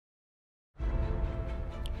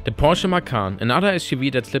The Porsche Macan, another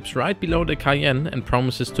SUV that slips right below the Cayenne and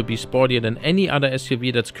promises to be sportier than any other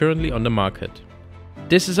SUV that's currently on the market.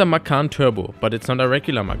 This is a Macan Turbo, but it's not a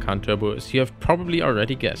regular Macan Turbo as you have probably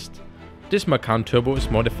already guessed. This Macan Turbo is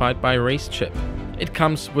modified by a race chip. It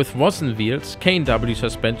comes with Vossen wheels, K&W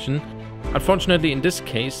suspension, unfortunately in this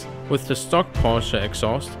case with the stock Porsche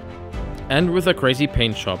exhaust, and with a crazy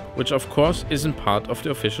paint job, which of course isn't part of the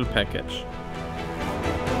official package.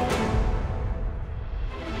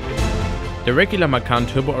 The regular Macan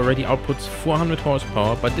Turbo already outputs 400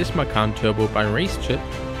 horsepower, but this Macan Turbo by race chip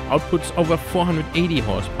outputs over 480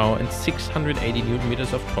 horsepower and 680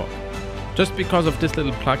 Nm of torque, just because of this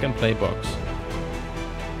little plug and play box.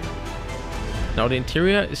 Now the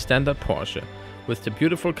interior is standard Porsche, with the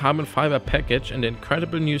beautiful carbon fiber package and the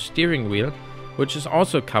incredible new steering wheel, which is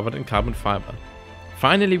also covered in carbon fiber.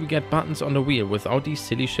 Finally we get buttons on the wheel without these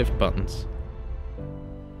silly shift buttons.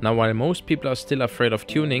 Now while most people are still afraid of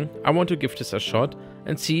tuning, I want to give this a shot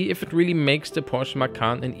and see if it really makes the Porsche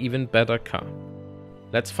Macan an even better car.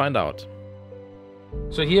 Let's find out.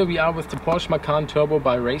 So here we are with the Porsche Macan Turbo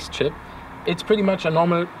by race chip. It's pretty much a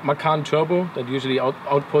normal Macan Turbo that usually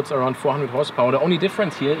outputs around 400 horsepower. The only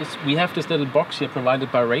difference here is we have this little box here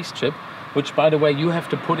provided by race chip, which by the way you have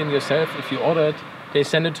to put in yourself. If you order it, they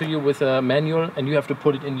send it to you with a manual and you have to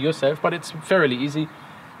put it in yourself, but it's fairly easy.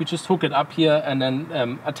 You just hook it up here and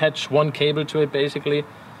then attach one cable to it basically.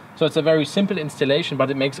 So it's a very simple installation, but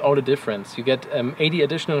it makes all the difference. You get 80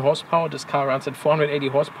 additional horsepower. This car runs at 480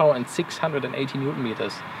 horsepower and 680 Newton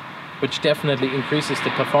meters, which definitely increases the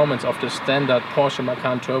performance of the standard Porsche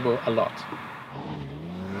Macan Turbo a lot.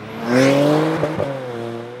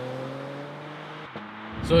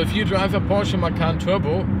 So if you drive a Porsche Macan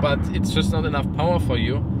Turbo, but it's just not enough power for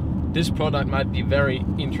you, this product might be very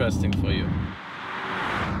interesting for you.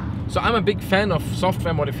 So I'm a big fan of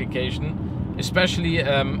software modification, especially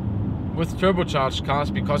with turbocharged cars,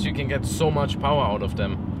 because you can get so much power out of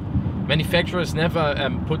them. Manufacturers never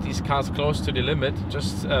put these cars close to the limit,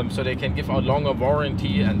 just so they can give out longer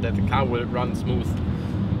warranty and that the car will run smooth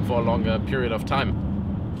for a longer period of time.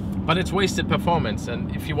 But it's wasted performance,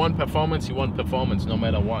 and if you want performance, you want performance no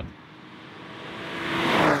matter what.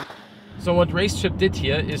 So what Racechip did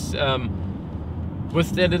here is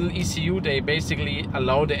with their little ECU, they basically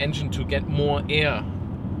allow the engine to get more air.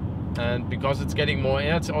 And because it's getting more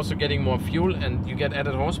air, it's also getting more fuel and you get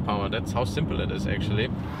added horsepower. That's how simple it is actually.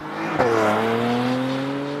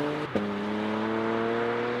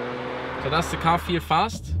 So does the car feel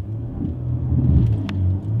fast?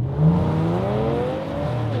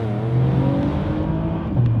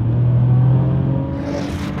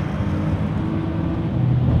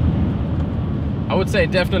 I would say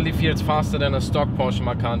it definitely feels faster than a stock Porsche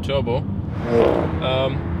Macan Turbo.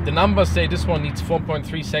 The numbers say this one needs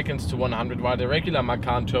 4.3 seconds to 100, while the regular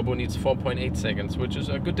Macan Turbo needs 4.8 seconds, which is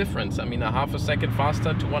a good difference. I mean, a half a second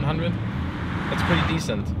faster to 100, that's pretty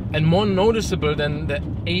decent. And more noticeable than the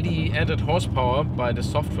 80 added horsepower by the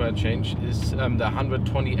software change is the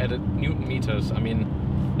 120 added Newton meters. I mean,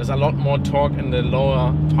 there's a lot more torque in the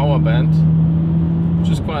lower power band,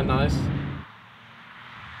 which is quite nice.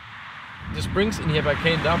 The springs in here by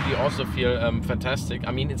K&W also feel fantastic.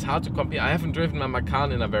 I mean, it's hard to compare. I haven't driven my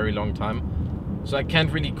Macan in a very long time, so I can't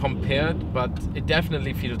really compare it, but it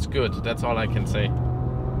definitely feels good. That's all I can say.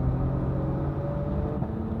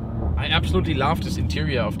 I absolutely love this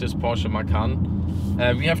interior of this Porsche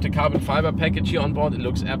Macan. We have the carbon fiber package here on board. It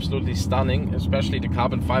looks absolutely stunning, especially the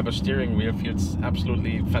carbon fiber steering wheel feels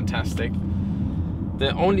absolutely fantastic.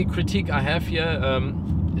 The only critique I have here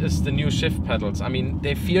is the new shift pedals. I mean,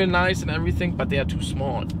 they feel nice and everything, but they are too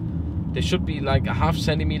small. They should be like a ½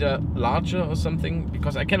 centimeter larger or something,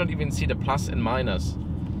 because I cannot even see the plus and minus.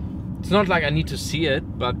 It's not like I need to see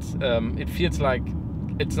it, but it feels like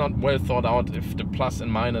it's not well thought out if the plus and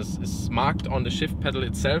minus is marked on the shift pedal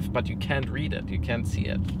itself, but you can't read it, you can't see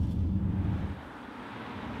it.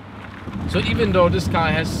 So even though this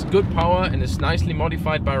car has good power and is nicely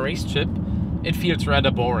modified by Racechip, it feels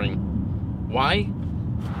rather boring. Why?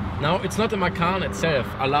 Now, it's not the Macan itself.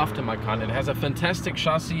 I love the Macan. It has a fantastic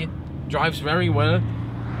chassis, drives very well,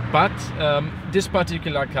 but this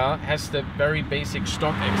particular car has the very basic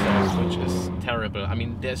stock exhaust, which is terrible. I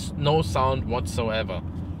mean, there's no sound whatsoever.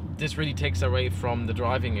 This really takes away from the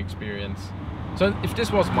driving experience. So if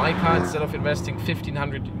this was my car, instead of investing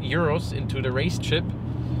 1,500 euros into the Racechip,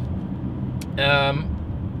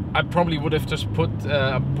 I probably would have just put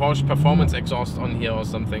a Porsche performance exhaust on here or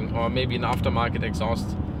something, or maybe an aftermarket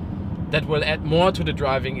exhaust. That will add more to the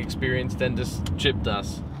driving experience than this chip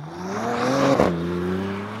does.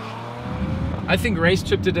 I think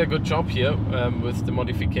Racechip did a good job here with the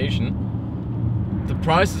modification. The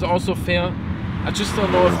price is also fair. I just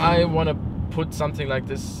don't know if I want to put something like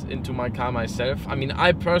this into my car myself. I mean,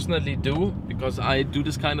 I personally do, because I do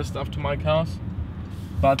this kind of stuff to my cars.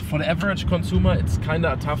 But for the average consumer, it's kind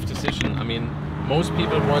of a tough decision. I mean, most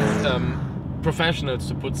people want professionals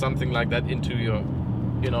to put something like that into your,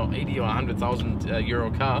 you know, 80 or 100,000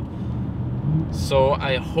 euro car. So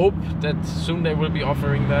I hope that soon they will be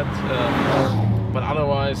offering that. But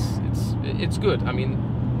otherwise, it's good. I mean,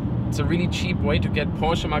 it's a really cheap way to get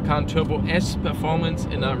Porsche Macan Turbo S performance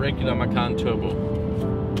in a regular Macan Turbo.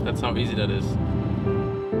 That's how easy that is.